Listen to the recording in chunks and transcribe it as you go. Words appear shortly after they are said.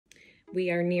We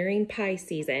are nearing pie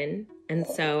season, and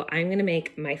so I'm gonna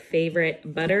make my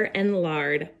favorite butter and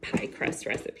lard pie crust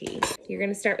recipe. You're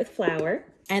gonna start with flour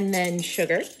and then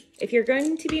sugar. If you're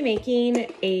going to be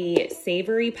making a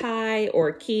savory pie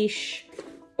or quiche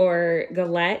or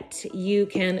galette, you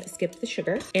can skip the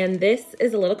sugar. And this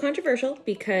is a little controversial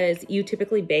because you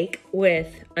typically bake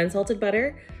with unsalted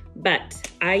butter,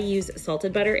 but I use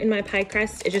salted butter in my pie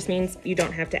crust. It just means you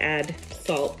don't have to add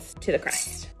salt to the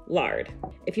crust. Lard.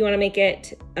 If you want to make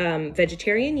it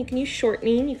vegetarian, you can use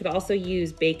shortening. You could also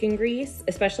use bacon grease,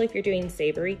 especially if you're doing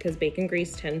savory, because bacon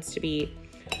grease tends to be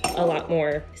a lot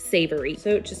more savory.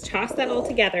 So just toss that all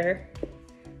together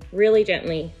really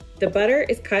gently. The butter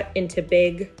is cut into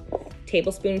big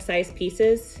tablespoon-sized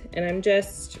pieces, and I'm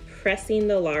just pressing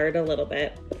the lard a little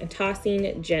bit and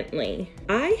tossing gently.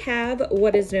 I have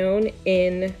what is known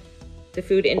in the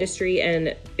food industry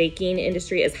and baking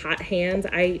industry as hot hands.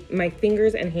 My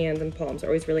fingers and hands and palms are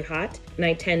always really hot, and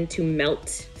I tend to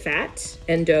melt fat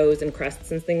and doughs and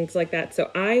crusts and things like that. So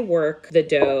I work the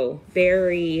dough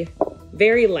very,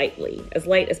 very lightly, as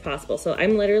light as possible. So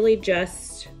I'm literally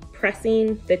just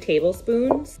pressing the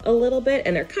tablespoons a little bit,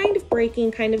 and they're kind of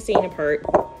breaking, kind of staying apart,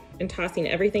 and tossing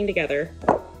everything together.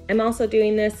 I'm also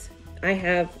doing this, I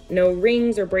have no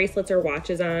rings or bracelets or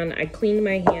watches on. I clean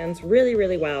my hands really,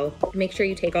 really well. Make sure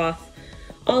you take off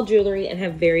all jewelry and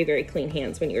have very, very clean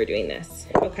hands when you're doing this.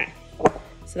 Okay,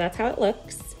 so that's how it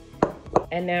looks.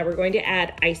 And now we're going to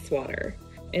add ice water.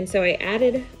 And so I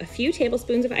added a few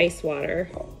tablespoons of ice water,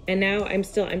 and now I'm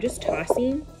just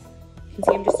tossing. You can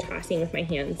see I'm just tossing with my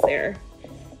hands there.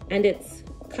 And it's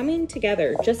coming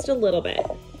together just a little bit.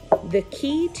 The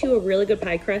key to a really good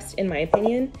pie crust, in my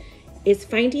opinion, is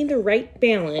finding the right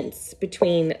balance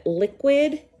between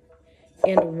liquid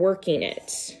and working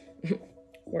it.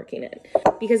 Working it.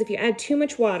 Because if you add too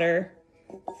much water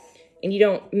and you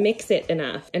don't mix it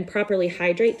enough and properly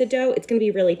hydrate the dough, it's gonna be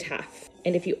really tough.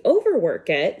 And if you overwork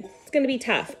it, it's gonna be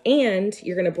tough. And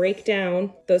you're gonna break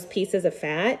down those pieces of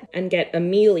fat and get a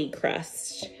mealy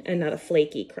crust and not a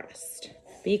flaky crust.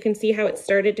 But you can see how it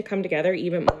started to come together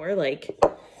even more, like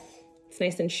it's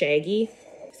nice and shaggy.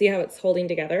 See how it's holding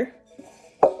together?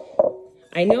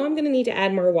 I know I'm gonna need to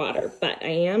add more water, but I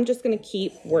am just gonna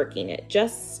keep working it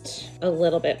just a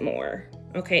little bit more.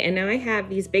 Okay, and now I have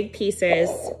these big pieces,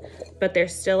 but they're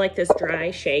still like this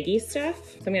dry, shaggy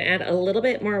stuff. So I'm gonna add a little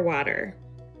bit more water.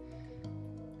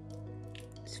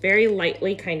 Just very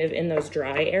lightly kind of in those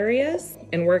dry areas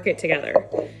and work it together.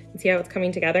 And see how it's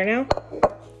coming together now?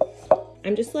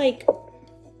 I'm just like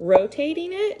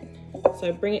rotating it. So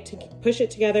I push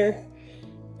it together,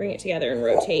 bring it together and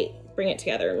rotate. Bring it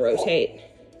together and rotate,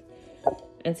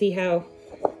 and see how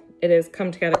it has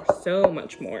come together so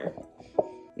much more.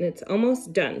 And it's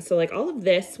almost done. So like all of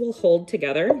this will hold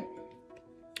together,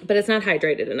 but it's not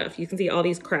hydrated enough. You can see all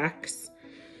these cracks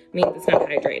means it's not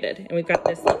hydrated, and we've got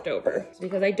this left over. So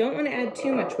because I don't want to add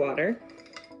too much water,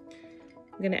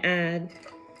 I'm gonna add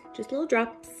just little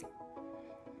drops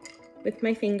with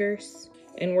my fingers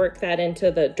and work that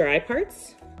into the dry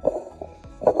parts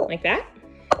like that.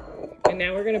 And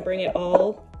now we're gonna bring it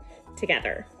all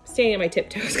together. Staying on my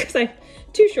tiptoes because I'm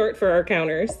too short for our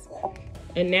counters.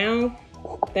 And now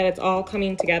that it's all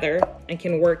coming together, I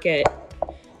can work it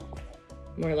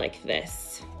more like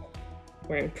this,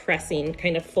 where I'm pressing,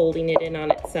 kind of folding it in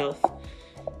on itself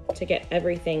to get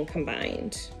everything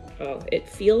combined. Oh, it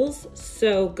feels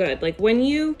so good. Like when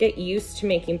you get used to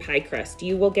making pie crust,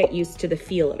 you will get used to the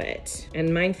feel of it.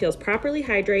 And mine feels properly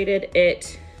hydrated.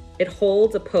 It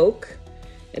holds a poke.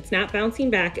 It's not bouncing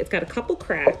back. It's got a couple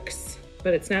cracks,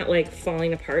 but it's not like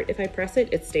falling apart. If I press it,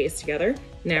 it stays together.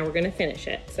 Now we're gonna finish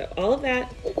it. So all of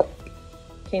that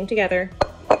came together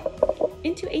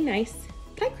into a nice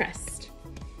pie crust.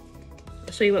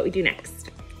 I'll show you what we do next.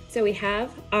 So we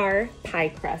have our pie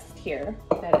crust here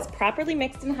that is properly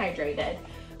mixed and hydrated,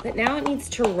 but now it needs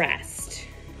to rest.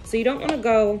 So you don't wanna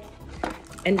go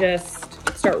and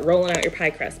just start rolling out your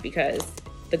pie crust, because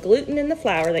the gluten in the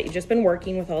flour that you've just been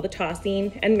working with all the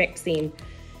tossing and mixing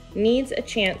needs a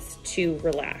chance to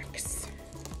relax.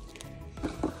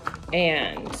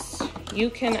 And you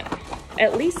can,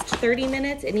 at least 30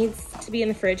 minutes, it needs to be in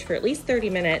the fridge for at least 30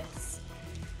 minutes.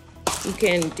 You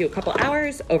can do a couple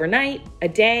hours, overnight, a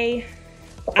day.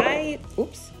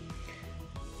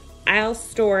 I'll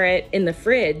store it in the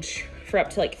fridge for up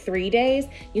to like 3 days.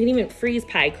 You can even freeze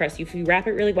pie crust. If you wrap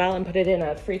it really well and put it in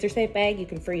a freezer safe bag, you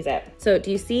can freeze it. So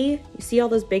do you see all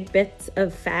those big bits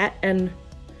of fat, and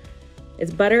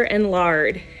it's butter and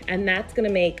lard, and that's gonna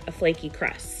make a flaky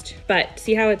crust. But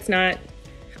see how it's not,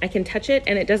 I can touch it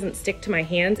and it doesn't stick to my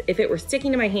hands. If it were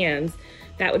sticking to my hands,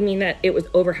 that would mean that it was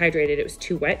overhydrated, it was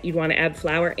too wet. You'd want to add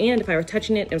flour, and if I were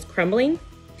touching it and it was crumbling,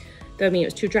 that would mean it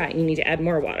was too dry. You need to add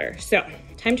more water. So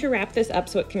time to wrap this up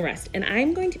so it can rest. And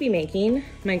I'm going to be making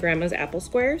my grandma's apple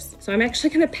squares. So I'm actually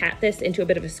gonna pat this into a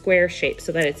bit of a square shape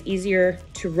so that it's easier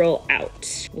to roll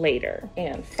out later.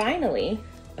 And finally,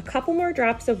 a couple more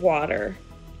drops of water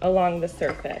along the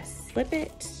surface. Flip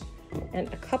it,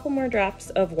 and a couple more drops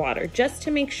of water just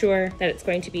to make sure that it's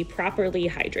going to be properly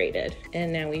hydrated.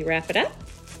 And now we wrap it up.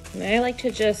 And I like to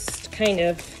just kind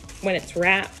of, when it's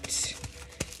wrapped,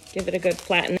 give it a good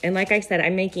flatten. And like I said,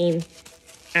 I'm making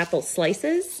apple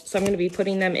slices, so I'm gonna be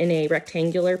putting them in a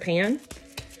rectangular pan.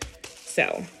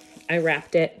 So I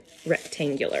wrapped it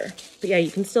rectangular. But yeah,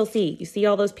 you can still see, you see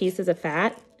all those pieces of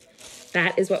fat?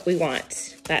 That is what we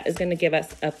want. That is gonna give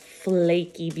us a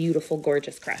flaky, beautiful,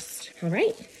 gorgeous crust. All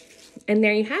right, and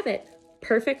there you have it.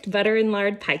 Perfect butter and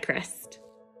lard pie crust.